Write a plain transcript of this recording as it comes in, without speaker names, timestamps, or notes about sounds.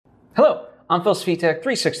Hello, I'm Svitek,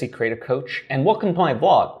 360 Creative Coach, and welcome to my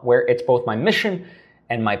vlog, where it's both my mission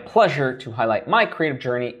and my pleasure to highlight my creative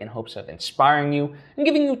journey in hopes of inspiring you and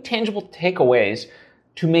giving you tangible takeaways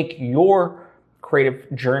to make your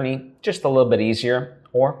creative journey just a little bit easier,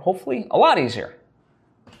 or hopefully a lot easier.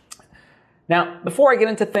 Now, before I get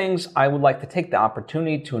into things, I would like to take the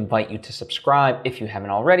opportunity to invite you to subscribe if you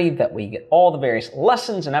haven't already. That way you get all the various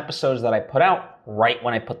lessons and episodes that I put out right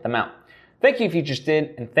when I put them out. Thank you if you just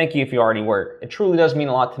did, and thank you if you already were. It truly does mean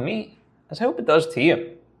a lot to me, as I hope it does to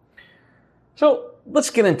you. So let's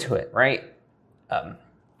get into it, right?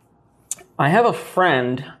 I have a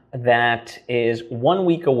friend that is 1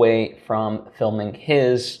 week away from filming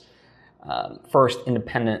his first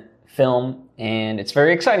independent film, and it's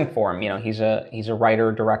very exciting for him. You know, he's a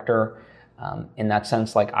writer, director, in that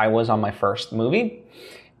sense, like I was on my first movie,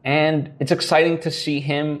 and it's exciting to see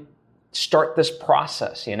him start this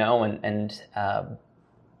process, you know, and I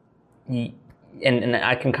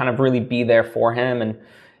can kind of really be there for him and,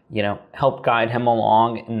 you know, help guide him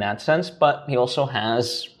along in that sense. But he also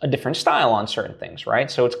has a different style on certain things,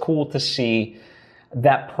 right? So it's cool to see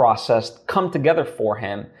that process come together for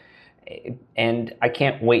him. And I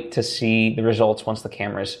can't wait to see the results once the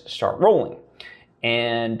cameras start rolling.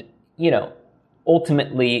 And, you know,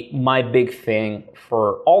 ultimately, my big thing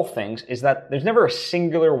for all things is that there's never a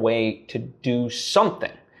singular way to do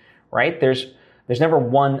something, right? There's never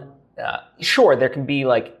one, sure, there can be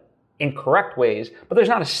like incorrect ways, but there's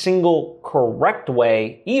not a single correct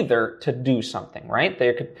way either to do something, right?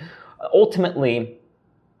 There could, ultimately,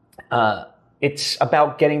 it's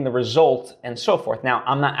about getting the result and so forth. Now,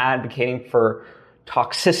 I'm not advocating for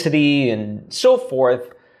toxicity and so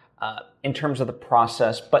forth, in terms of the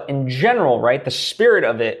process, but in general, right, the spirit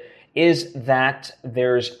of it is that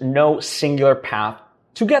there's no singular path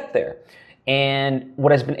to get there. And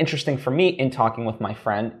what has been interesting for me in talking with my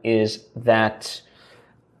friend is that,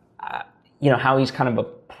 you know, how he's kind of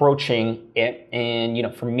approaching it. And, you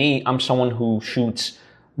know, for me, I'm someone who shoots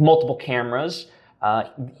multiple cameras.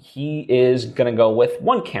 He is going to go with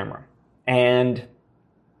one camera. And,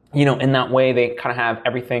 you know, in that way, they kind of have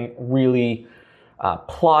everything really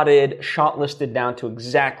plotted, shot listed down to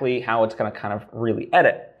exactly how it's going to kind of really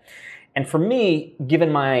edit. And for me,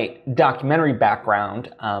 given my documentary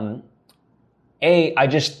background, I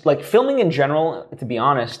just like filming in general, to be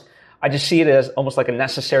honest, I just see it as almost like a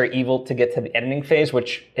necessary evil to get to the editing phase,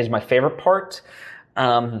 which is my favorite part.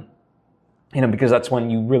 You know, because that's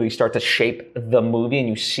when you really start to shape the movie and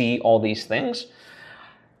you see all these things.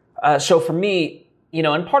 So for me, you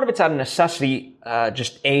know, and part of it's out of necessity,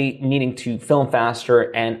 just needing to film faster,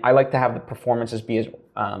 and I like to have the performances be as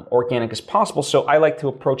organic as possible. So I like to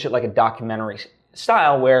approach it like a documentary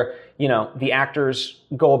style, where, you know, the actors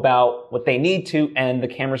go about what they need to, and the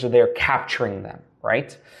cameras are there capturing them,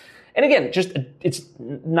 right? And again, it's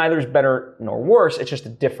neither is better nor worse. It's just a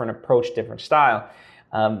different approach, different style.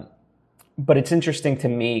 But it's interesting to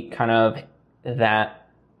me, kind of that,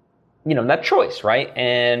 you know, that choice, right?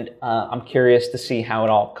 And I'm curious to see how it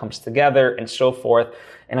all comes together and so forth.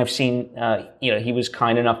 And I've seen, you know, he was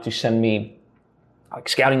kind enough to send me like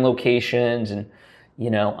scouting locations, and, you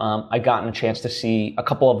know, I gotten a chance to see a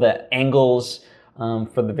couple of the angles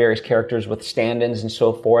for the various characters with stand-ins and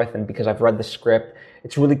so forth. And because I've read the script,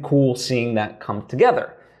 it's really cool seeing that come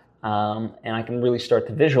together. And I can really start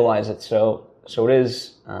to visualize it. So it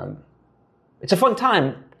is, it's a fun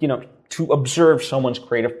time, you know, to observe someone's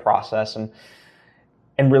creative process and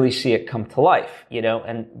really see it come to life, you know,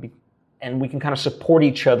 and we can kind of support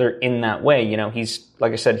each other in that way. You know, he's,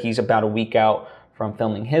 like I said, he's about a week out from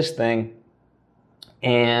filming his thing.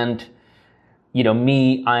 And, you know,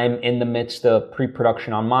 me, I'm in the midst of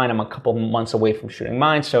pre-production on mine. I'm a couple months away from shooting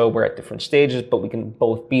mine. So we're at different stages, but we can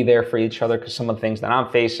both be there for each other, because some of the things that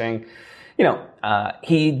I'm facing, you know,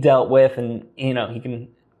 he dealt with, and, you know, he can.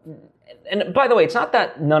 And by the way, it's not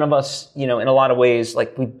that none of us, you know, in a lot of ways,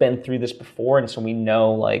 like, we've been through this before, and so we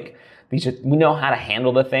know, like, we know how to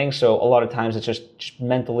handle the thing. So a lot of times it's just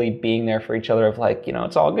mentally being there for each other, of like, you know,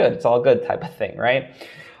 it's all good type of thing, right?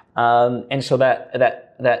 And so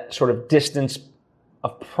that sort of distance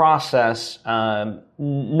of process,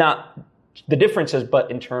 not the differences,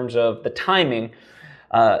 but in terms of the timing,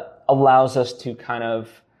 allows us to kind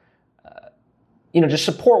of, you know, just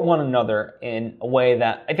support one another in a way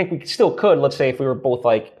that I think we still could. Let's say if we were both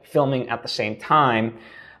like filming at the same time,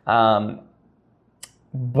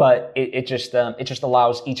 but it just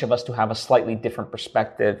allows each of us to have a slightly different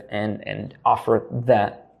perspective and offer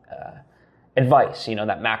that advice, you know,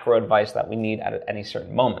 that macro advice that we need at any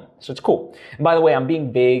certain moment. So it's cool. And by the way, I'm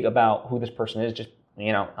being vague about who this person is. Just,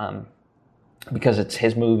 you know, because it's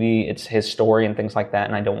his movie, it's his story and things like that,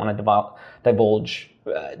 and I don't want to divulge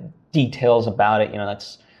details about it.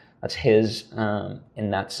 That's his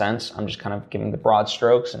in that sense. I'm just kind of giving the broad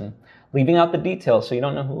strokes and leaving out the details so you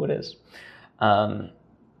don't know who it is.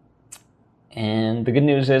 And the good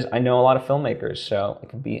news is I know a lot of filmmakers, so it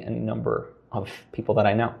could be any number of people that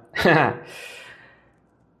I know.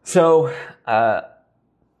 So, at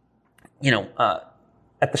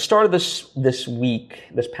the start of this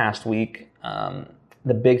past week,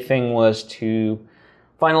 the big thing was to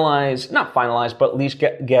not finalize, but at least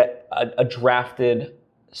get a drafted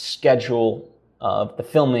schedule of the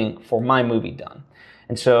filming for my movie done.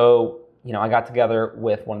 And so, I got together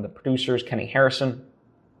with one of the producers, Kenny Harrison,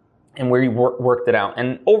 and we worked it out.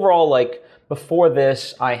 And overall, before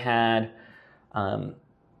this, I had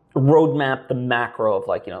roadmap the macro of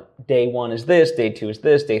day 1 is this, day 2 is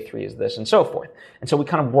this, day 3 is this, and so forth. And so we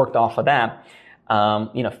kind of worked off of that,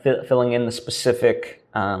 filling in the specific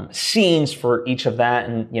scenes for each of that,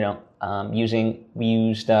 and we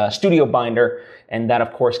used Studio Binder, and that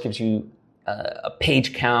of course gives you a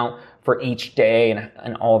page count for each day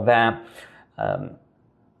and all of that,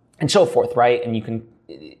 and so forth, right? And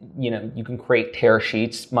you can create tear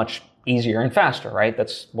sheets much easier and faster, right?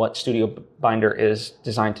 That's what Studio Binder is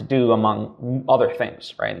designed to do, among other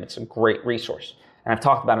things, right? And it's a great resource, and I've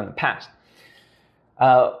talked about it in the past.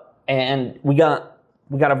 And we got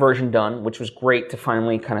a version done, which was great to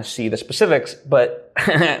finally kind of see the specifics. But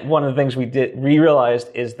one of the things we realized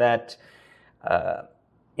is that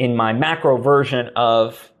in my macro version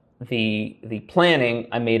of the planning,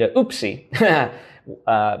 I made a oopsie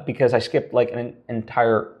because I skipped an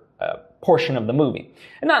entire portion of the movie.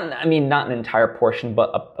 And not an entire portion,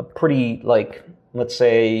 but a pretty, let's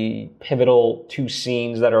say, pivotal 2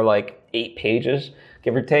 scenes that are 8 pages,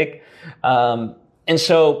 give or take. And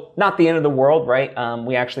so, not the end of the world, right?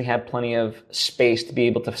 We actually had plenty of space to be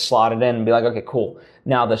able to slot it in and be like, okay, cool,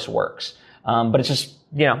 now this works. But it's just,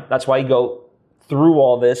 that's why you go through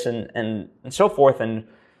all this and so forth, and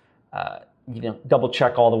double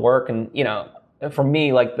check all the work. And for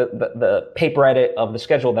me, the paper edit of the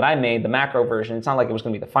schedule that I made, the macro version, it's not like it was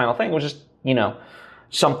going to be the final thing. It was just,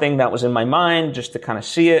 something that was in my mind just to kind of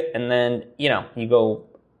see it. And then, you go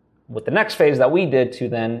with the next phase that we did to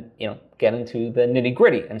then, get into the nitty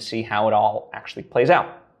gritty and see how it all actually plays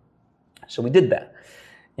out. So we did that.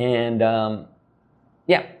 And,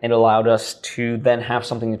 it allowed us to then have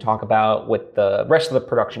something to talk about with the rest of the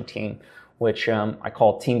production team, which I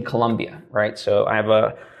call Team Columbia, right? So I have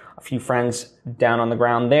a few friends down on the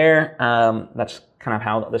ground there. That's kind of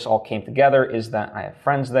how this all came together, is that I have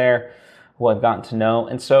friends there who I've gotten to know.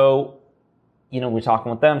 And so, we're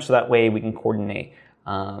talking with them so that way we can coordinate,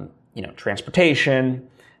 transportation,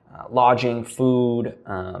 lodging, food,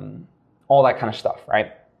 all that kind of stuff,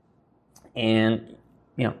 right? And,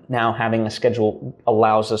 now having a schedule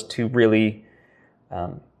allows us to really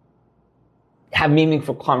have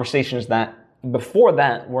meaningful conversations that before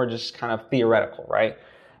that were just kind of theoretical, right?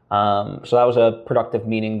 So that was a productive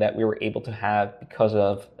meeting that we were able to have because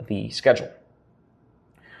of the schedule.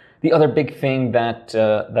 The other big thing that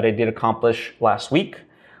I did accomplish last week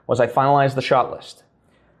was I finalized the shot list.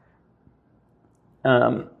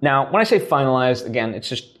 Now, when I say finalized, again,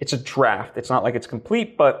 it's a draft. It's not like it's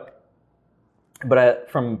complete, but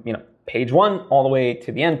from page 1 all the way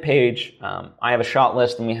to the end page, I have a shot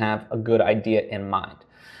list and we have a good idea in mind.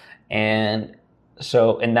 And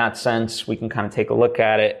so in that sense, we can kind of take a look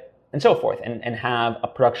at it and so forth, and have a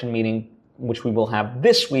production meeting, which we will have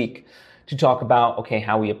this week, to talk about, okay,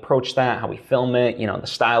 how we approach that, how we film it, the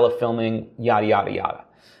style of filming, yada, yada,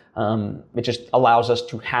 yada. It just allows us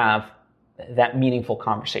to have that meaningful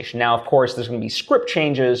conversation. Now, of course, there's going to be script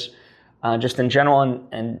changes just in general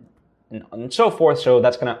and so forth, so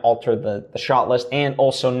that's going to alter the shot list. And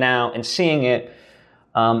also now, in seeing it,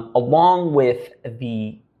 along with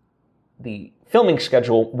the filming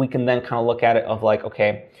schedule, we can then kind of look at it of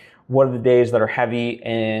okay, what are the days that are heavy,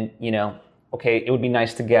 and okay, it would be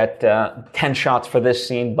nice to get 10 shots for this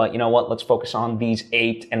scene, but you know what, let's focus on these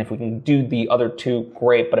 8, and if we can do the other 2,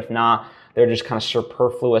 great, but if not, they're just kind of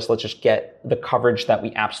superfluous, let's just get the coverage that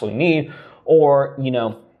we absolutely need. Or,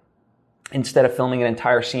 instead of filming an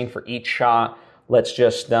entire scene for each shot, let's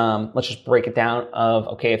just break it down of,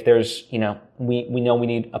 okay, if there's, we know we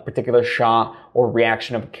need a particular shot or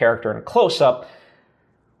reaction of a character in a close-up,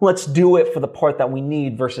 let's do it for the part that we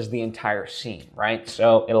need versus the entire scene, right?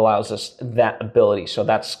 So it allows us that ability. So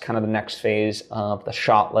that's kind of the next phase of the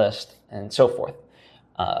shot list and so forth,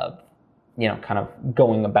 kind of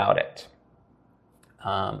going about it.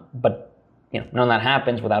 But none of that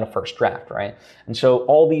happens without a first draft, right? And so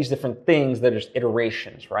all these different things, they're just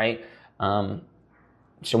iterations, right?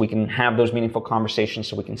 so we can have those meaningful conversations,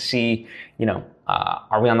 so we can see,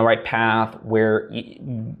 are we on the right path, where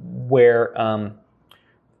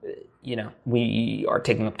we are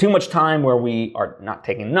taking up too much time, where we are not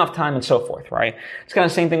taking enough time, and so forth, right? It's kind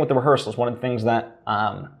of the same thing with the rehearsals. One of the things that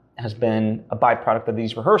has been a byproduct of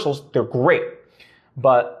these rehearsals, they're great,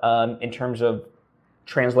 but in terms of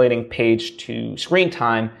translating page to screen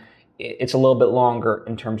time, it's a little bit longer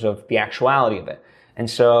in terms of the actuality of it. And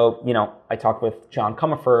so, I talked with John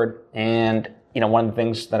Comerford, and, one of the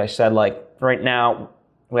things that I said, like, right now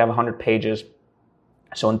we have 100 pages.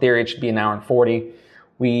 So in theory, it should be an hour and 40.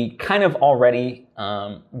 We kind of already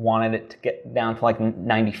wanted it to get down to like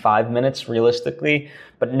 95 minutes realistically.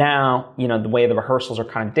 But now, the way the rehearsals are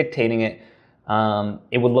kind of dictating it,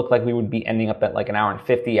 it would look like we would be ending up at like an hour and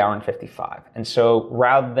 50, hour and 55. And so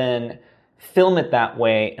rather than film it that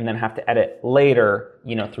way and then have to edit later,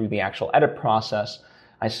 through the actual edit process,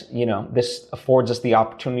 this affords us the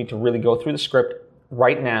opportunity to really go through the script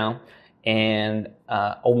right now and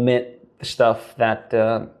omit the stuff that,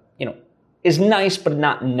 is nice but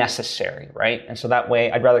not necessary, right? And so that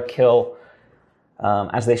way I'd rather kill,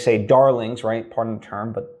 as they say, darlings, right? Pardon the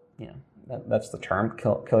term, but, that's the term,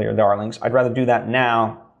 kill your darlings. I'd rather do that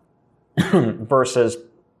now versus,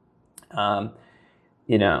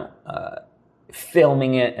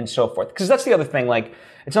 filming it and so forth. Because that's the other thing, like,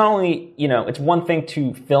 it's not only, it's one thing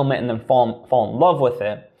to film it and then fall in love with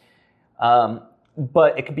it,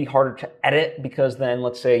 but it could be harder to edit because then,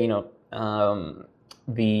 let's say,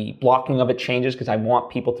 the blocking of it changes because I want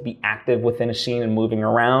people to be active within a scene and moving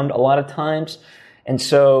around a lot of times. And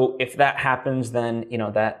so if that happens, then,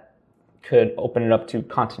 that could open it up to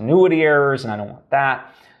continuity errors, and I don't want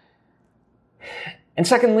that. And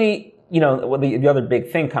secondly, the other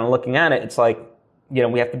big thing, kind of looking at it, it's like,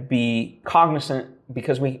 we have to be cognizant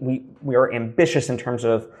because we are ambitious in terms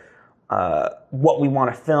of what we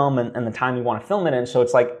want to film and the time we want to film it in. So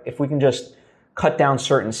it's like, if we can just cut down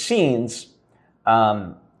certain scenes,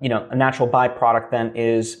 a natural byproduct then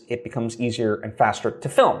is it becomes easier and faster to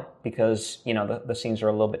film because, the scenes are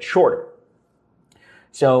a little bit shorter.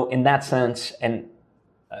 So in that sense, and,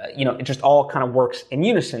 it just all kind of works in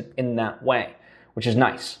unison in that way, which is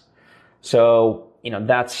nice. So,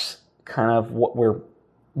 that's kind of what we're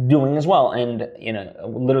doing as well. And,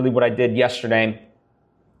 literally what I did yesterday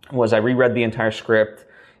was I reread the entire script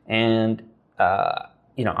and,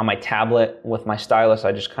 on my tablet with my stylus,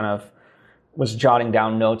 I just kind of was jotting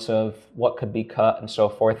down notes of what could be cut and so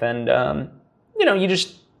forth. And,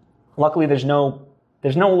 luckily there's no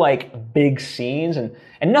like big scenes and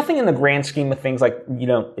nothing in the grand scheme of things, like,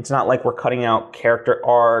 it's not like we're cutting out character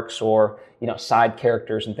arcs or, side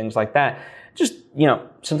characters and things like that. Just,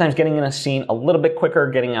 sometimes getting in a scene a little bit quicker,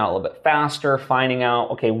 getting out a little bit faster, finding out,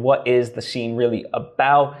 okay, what is the scene really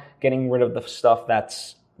about, getting rid of the stuff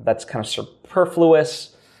that's kind of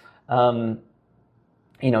superfluous, to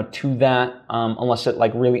that, unless it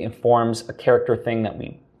like really informs a character thing that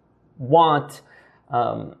we want.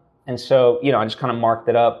 And so, I just kind of marked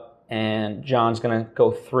it up, and John's going to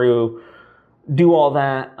go through, do all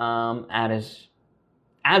that,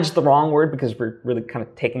 adds the wrong word because we're really kind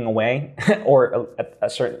of taking away or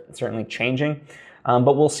certainly changing.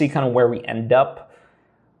 But we'll see kind of where we end up.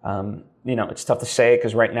 It's tough to say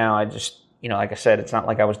because right now I just, like I said, it's not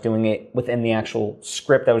like I was doing it within the actual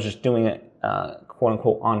script. I was just doing it, quote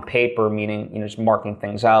unquote, on paper, meaning, just marking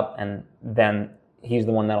things up, and then he's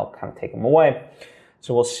the one that'll kind of take them away.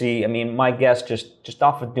 So we'll see. I mean, my guess, just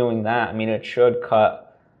off of doing that, it should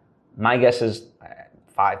cut, my guess is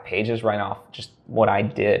 5 pages right off just what I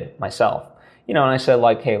did myself. And I said,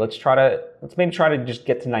 like, hey, let's maybe try to just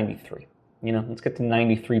get to 93. Let's get to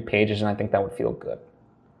 93 pages, and I think that would feel good.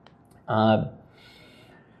 So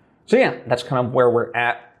yeah, that's kind of where we're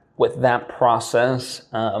at with that process.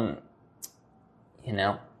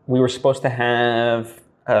 We were supposed to have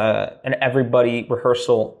an everybody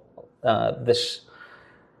rehearsal this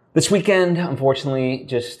weekend. Unfortunately,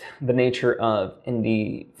 just the nature of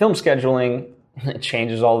indie film scheduling, it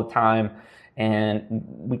changes all the time, and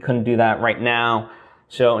we couldn't do that right now.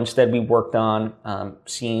 So instead, we worked on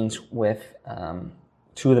scenes with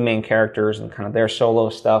 2 of the main characters and kind of their solo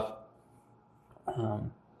stuff.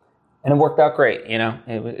 And it worked out great,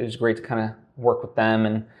 It was great to kind of work with them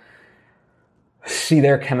and see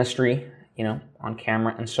their chemistry, on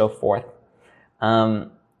camera and so forth. And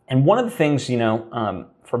one of the things,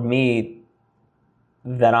 for me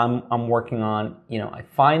that I'm working on, I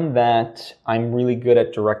find that I'm really good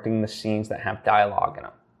at directing the scenes that have dialogue in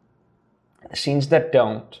them. The scenes that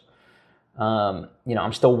don't,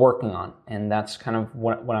 I'm still working on, and that's kind of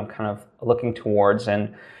what I'm kind of looking towards.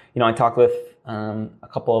 And, I talked with a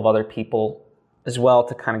couple of other people as well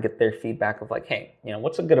to kind of get their feedback of like, hey,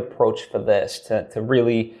 what's a good approach for this to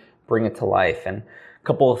really bring it to life? And a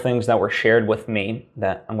couple of things that were shared with me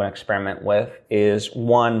that I'm going to experiment with is,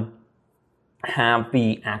 one, have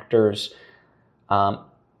the actors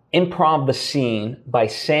improv the scene by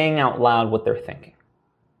saying out loud what they're thinking.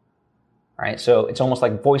 Right? So it's almost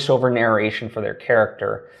like voiceover narration for their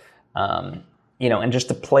character, and just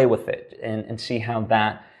to play with it and see how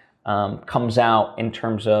that comes out in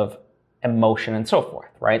terms of emotion and so forth,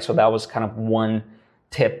 right? So that was kind of one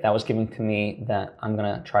tip that was given to me that I'm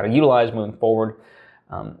going to try to utilize moving forward.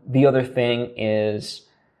 The other thing is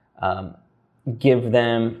give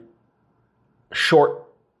them short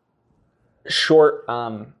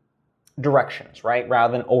directions, right?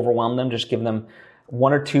 Rather than overwhelm them, just give them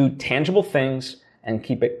one or two tangible things and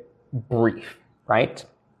keep it brief, right?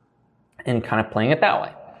 And kind of playing it that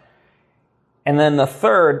way. And then the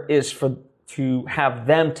third is to have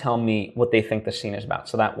them tell me what they think the scene is about.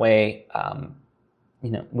 So that way,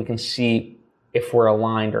 we can see if we're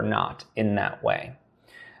aligned or not in that way.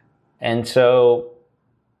 And so,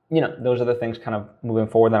 those are the things kind of moving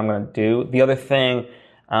forward that I'm going to do. The other thing,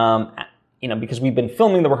 because we've been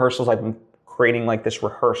filming the rehearsals, I've been creating like this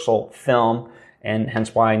rehearsal film, and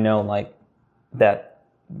hence why I know like that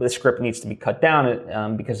the script needs to be cut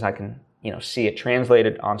down because I can, see it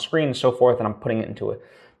translated on screen and so forth, and I'm putting it into a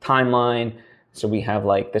timeline. So we have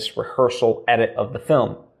like this rehearsal edit of the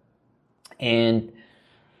film. And,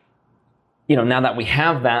 now that we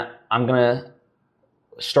have that, I'm going to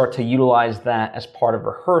start to utilize that as part of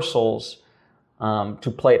rehearsals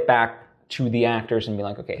to play it back to the actors and be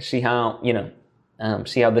like, okay, see how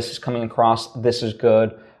this is coming across. This is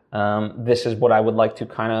good. This is what I would like to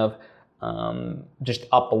kind of just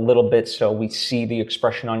up a little bit so we see the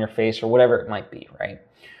expression on your face or whatever it might be, right?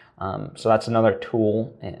 So that's another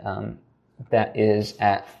tool that is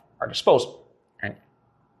at our disposal, right?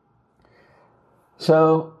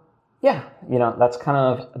 So, yeah, that's kind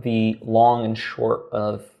of the long and short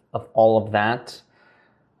of all of that.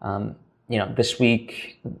 This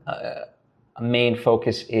week, a main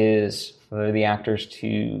focus is for the actors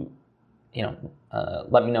to,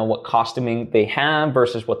 let me know what costuming they have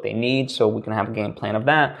versus what they need, so we can have a game plan of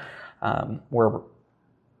that. We're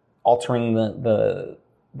altering the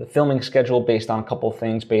filming schedule based on a couple of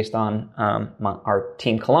things, based on our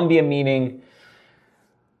Team Columbia meeting,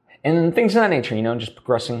 and things of that nature, just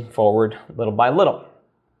progressing forward little by little.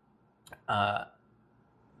 Now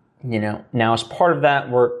as part of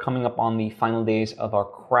that, we're coming up on the final days of our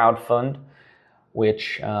crowdfund,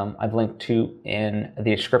 which I've linked to in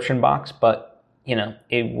the description box, but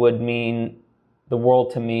it would mean the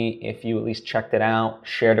world to me if you at least checked it out,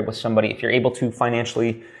 shared it with somebody. If you're able to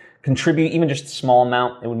financially contribute even just a small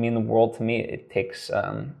amount, it would mean the world to me. It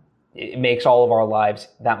makes all of our lives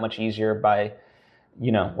that much easier by,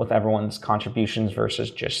 with everyone's contributions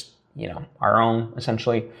versus just, our own,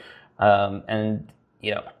 essentially. And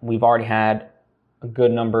we've already had a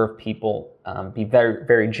good number of people be very,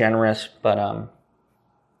 very generous, but,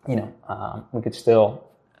 we could still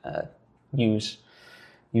use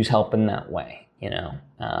help in that way,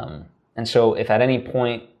 And so if at any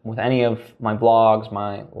point with any of my vlogs,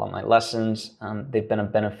 my lessons, they've been a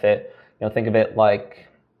benefit, think of it like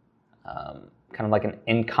kind of like an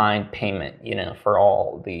in-kind payment, for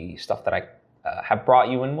all the stuff that I have brought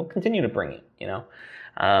you and will continue to bring you,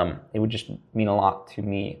 It would just mean a lot to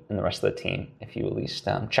me and the rest of the team if you at least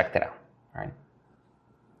checked it out, right?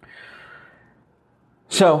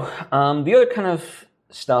 So the other kind of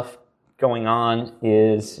stuff going on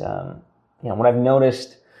is, what I've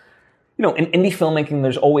noticed, in indie filmmaking,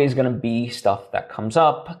 there's always going to be stuff that comes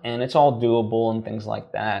up, and it's all doable and things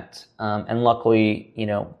like that. And luckily,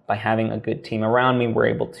 by having a good team around me, we're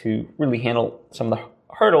able to really handle some of the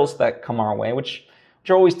hurdles that come our way, which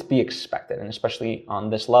are always to be expected, and especially on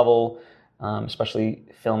this level, especially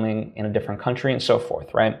filming in a different country and so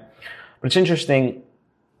forth, right? But it's interesting,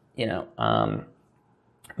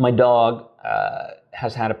 my dog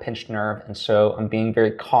has had a pinched nerve, and so I'm being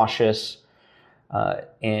very cautious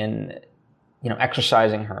in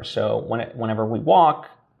exercising her. So whenever we walk,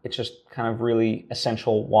 it's just kind of really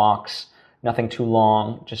essential walks, nothing too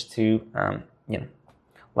long, just to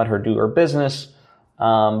let her do her business.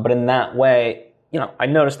 But in that way, I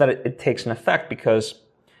noticed that it takes an effect because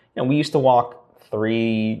we used to walk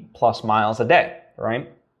 3+ miles a day,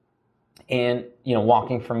 right? And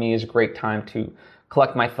walking for me is a great time to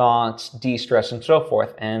collect my thoughts, de-stress, and so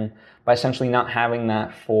forth. And by essentially not having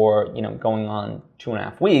that for, going on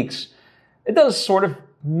 2.5 weeks, it does sort of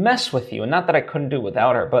mess with you. And not that I couldn't do it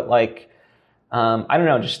without her, but I don't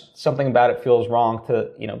know, just something about it feels wrong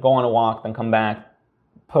to, go on a walk, then come back,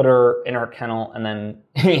 put her in her kennel, and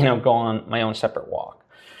then, go on my own separate walk.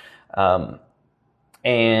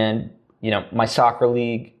 And, my soccer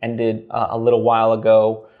league ended a little while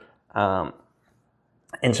ago.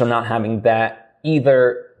 And so not having that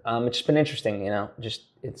either, it's just been interesting, just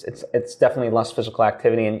it's definitely less physical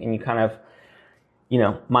activity, and you kind of,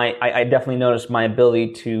 I definitely noticed my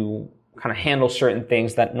ability to kind of handle certain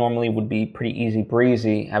things that normally would be pretty easy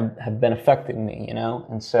breezy have been affecting me,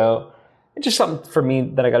 and so it's just something for me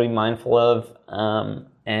that I got to be mindful of.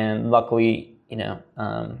 And luckily,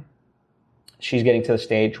 she's getting to the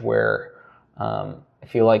stage where I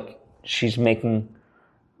feel like she's making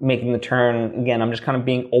the turn. Again, I'm just kind of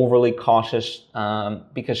being overly cautious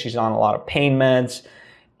because she's on a lot of pain meds,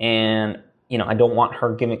 and I don't want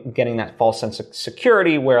her getting that false sense of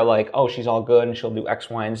security where like, oh, she's all good and she'll do X,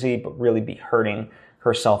 Y, and Z, but really be hurting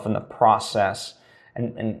herself in the process.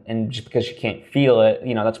 And just because she can't feel it,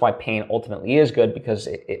 that's why pain ultimately is good, because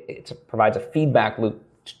it provides a feedback loop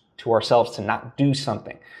to ourselves to not do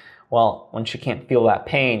something. Well, when she can't feel that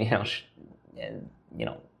pain,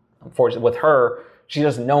 unfortunately with her, she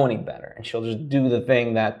doesn't know any better, and she'll just do the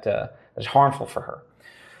thing that is harmful for her.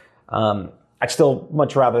 I'd still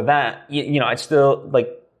much rather that. I'd still, like,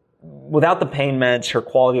 without the pain meds, her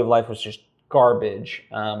quality of life was just garbage,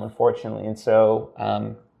 unfortunately. And so,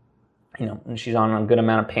 and she's on a good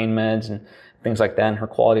amount of pain meds and things like that, and her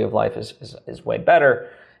quality of life is way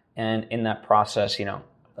better. And in that process,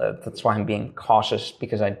 that's why I'm being cautious,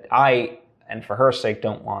 because I and for her sake,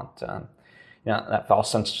 don't want that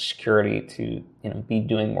false sense of security to be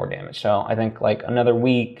doing more damage. So I think like another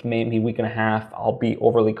week, maybe week and a half, I'll be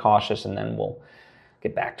overly cautious, and then we'll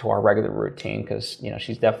get back to our regular routine, because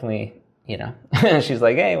she's definitely she's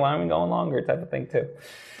like, hey, why aren't we going longer, type of thing too.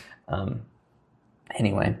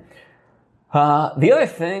 Anyway, the other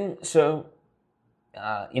thing, so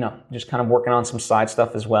just kind of working on some side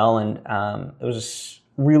stuff as well, and it was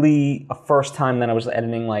really a first time that I was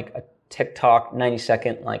editing like a TikTok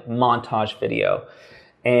 90-second like montage video.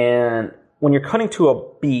 And when you're cutting to a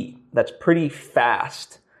beat that's pretty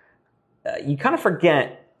fast, you kind of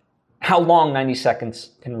forget how long 90 seconds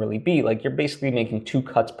can really be. Like, you're basically making 2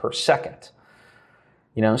 cuts per second,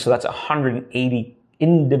 so that's 180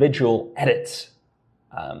 individual edits,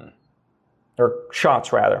 or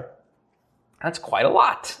shots rather. That's quite a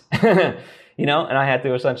lot, and I had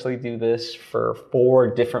to essentially do this for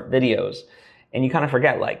 4 different videos. And you kind of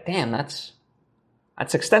forget, like, damn, that's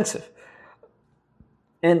extensive.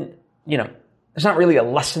 And, there's not really a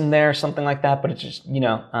lesson there, something like that, but it's just,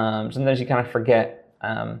 sometimes you kind of forget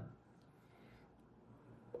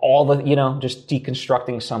all the, just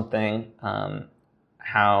deconstructing something,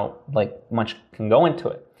 how, like, much can go into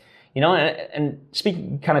it. And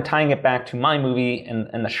speaking, kind of tying it back to my movie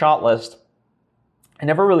and the shot list, I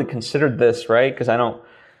never really considered this, right? Because I don't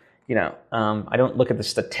look at the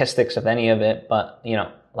statistics of any of it, but,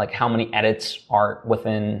 like how many edits are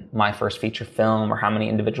within my first feature film, or how many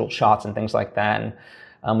individual shots and things like that. And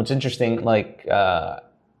what's interesting, like,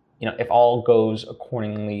 if all goes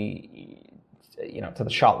accordingly, to the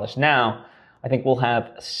shot list now, I think we'll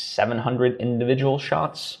have 700 individual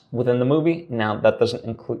shots within the movie. Now, that doesn't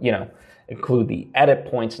include the edit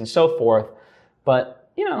points and so forth, but,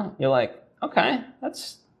 you're like, okay,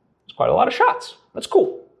 that's quite a lot of shots. That's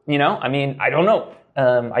cool. I mean, I don't know.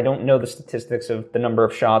 I don't know the statistics of the number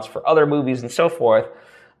of shots for other movies and so forth.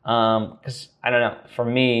 Because, I don't know, for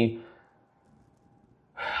me,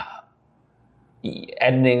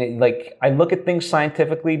 editing, like, I look at things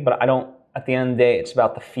scientifically, but I don't, at the end of the day, it's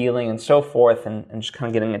about the feeling and so forth, and just kind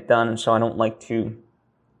of getting it done. And so I don't like to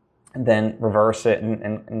then reverse it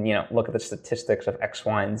and look at the statistics of X,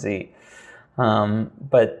 Y, and Z.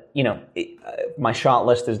 But, my shot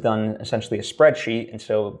list is done essentially a spreadsheet. And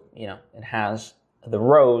so, it has the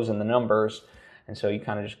rows and the numbers. And so you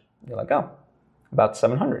kind of you're like, oh, about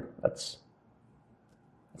 700. It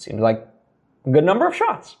seems like a good number of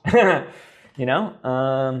shots, and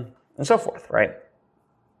so forth. Right.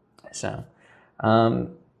 So,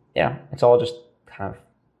 it's all just kind of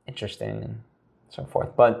interesting and so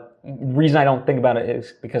forth. But the reason I don't think about it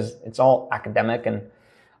is because it's all academic, and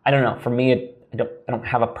I don't know, for me, I don't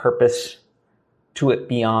have a purpose to it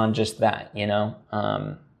beyond just that, because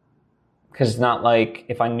it's not like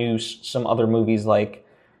if I knew some other movies like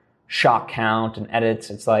shot count and edits,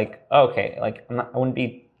 it's like, okay, like I wouldn't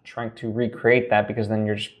be trying to recreate that, because then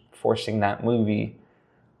you're just forcing that movie.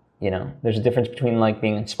 There's a difference between like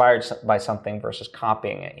being inspired by something versus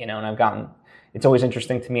copying it, and it's always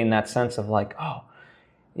interesting to me in that sense of like, oh,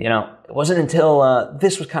 it wasn't until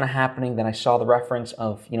this was kind of happening that I saw the reference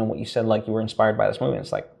of, what you said, like you were inspired by this movie. And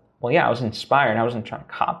it's like, well, yeah, I was inspired. I wasn't trying to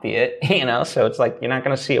copy it, so it's like, you're not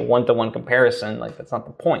going to see a one-to-one comparison. Like, that's not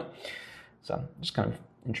the point. So just kind of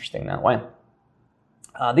interesting that way.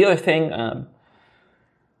 The other thing,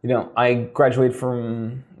 I graduated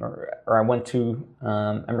from, or I went to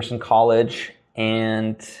Emerson College,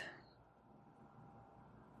 and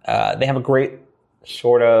they have a great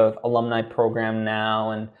sort of alumni program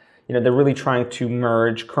now, and they're really trying to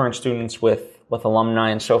merge current students with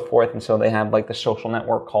alumni and so forth, and so they have like the social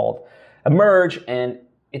network called Emerge, and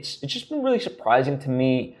it's just been really surprising to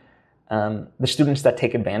me, the students that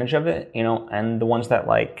take advantage of it, and the ones that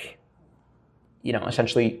like,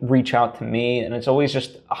 essentially reach out to me, and it's always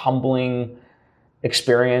just a humbling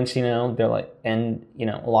experience, they're like, and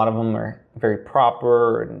a lot of them are very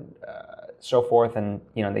proper and so forth, and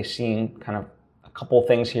they see kind of a couple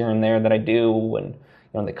things here and there that I do, and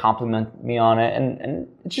they compliment me on it, and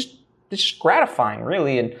it's just gratifying,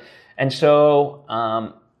 really, and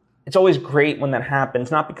so it's always great when that happens,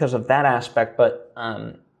 not because of that aspect, but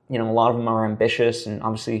a lot of them are ambitious, and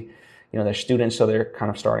obviously they're students, so they're kind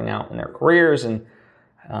of starting out in their careers, and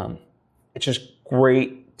it's just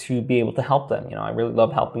great to be able to help them. I really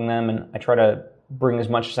love helping them, and I try to bring as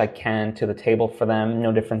much as I can to the table for them,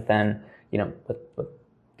 no different than with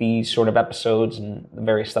these sort of episodes and the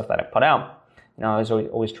various stuff that I put out. I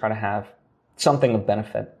always try to have something of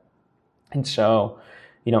benefit. And so,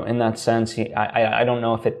 in that sense, I don't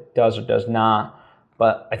know if it does or does not,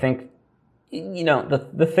 but I think,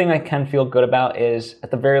 the thing I can feel good about is, at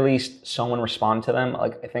the very least, someone respond to them.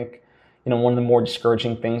 Like, I think, one of the more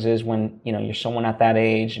discouraging things is when, you're someone at that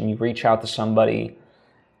age and you reach out to somebody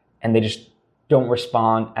and they just don't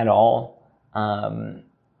respond at all.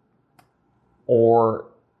 Or,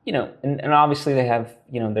 and obviously they have,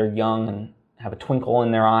 they're young and have a twinkle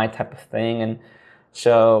in their eye type of thing. And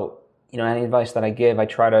so, any advice that I give, I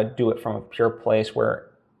try to do it from a pure place where,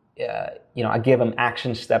 I give them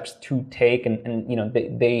action steps to take, and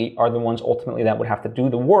they are the ones ultimately that would have to do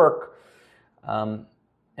the work, and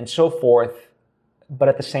so forth. But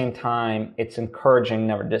at the same time, it's encouraging,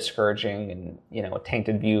 never discouraging, and a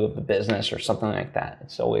tainted view of the business or something like that.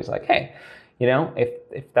 It's always like, hey,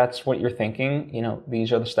 if that's what you're thinking,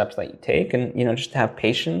 these are the steps that you take, and just have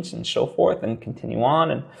patience and so forth, and continue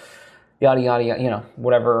on, and yada yada yada,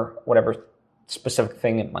 whatever specific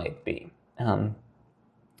thing it might be.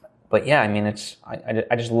 But yeah, I mean,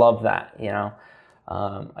 I just love that,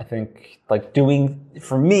 I think, like,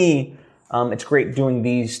 for me, it's great doing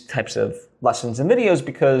these types of lessons and videos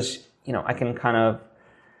because, I can kind of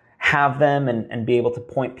have them and be able to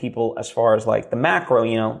point people as far as like the macro,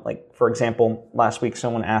 like, for example, last week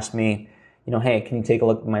someone asked me, hey, can you take a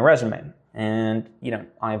look at my resume? And,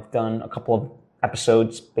 I've done a couple of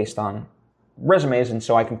episodes based on resumes, and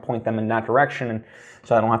so I can point them in that direction, and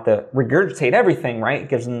so I don't have to regurgitate everything, right? It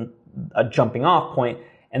gives them a jumping off point,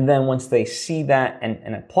 and then once they see that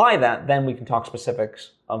and apply that, then we can talk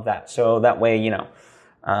specifics of that. So that way,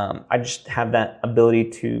 I just have that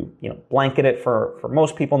ability to, blanket it for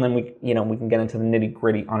most people, and then we can get into the nitty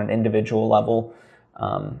gritty on an individual level.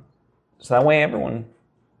 So that way everyone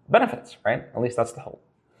benefits, right? At least that's the hope.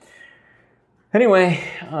 Anyway,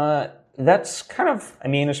 that's kind of,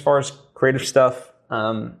 as far as creative stuff,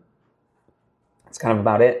 that's kind of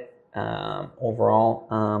about it. Overall,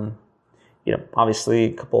 obviously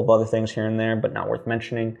a couple of other things here and there, but not worth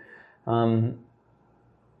mentioning. So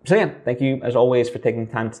yeah, thank you as always for taking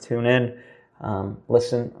the time to tune in,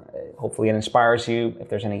 listen. Hopefully it inspires you. If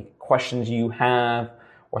there's any questions you have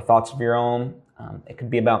or thoughts of your own, it could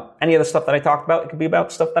be about any of the stuff that I talked about. It could be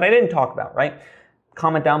about stuff that I didn't talk about, right?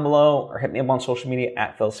 Comment down below or hit me up on social media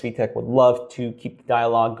at Svitek. Would love to keep the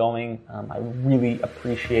dialogue going. I really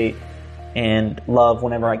appreciate and love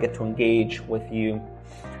whenever I get to engage with you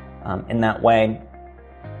in that way.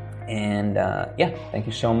 And yeah, thank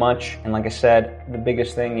you so much. And like I said, the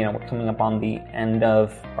biggest thing, we're coming up on the end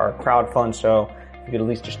of our crowdfund, so if you could at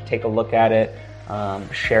least just take a look at it,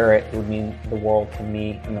 share it. It would mean the world to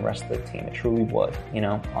me and the rest of the team. It truly would.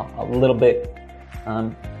 A little bit.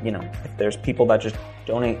 If there's people that just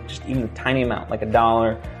donate just even a tiny amount, like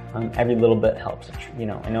 $1, every little bit helps.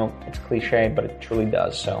 I know it's cliche, but it truly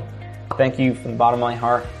does. So thank you from the bottom of my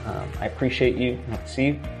heart. I appreciate you. I'll see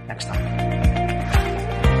you next time.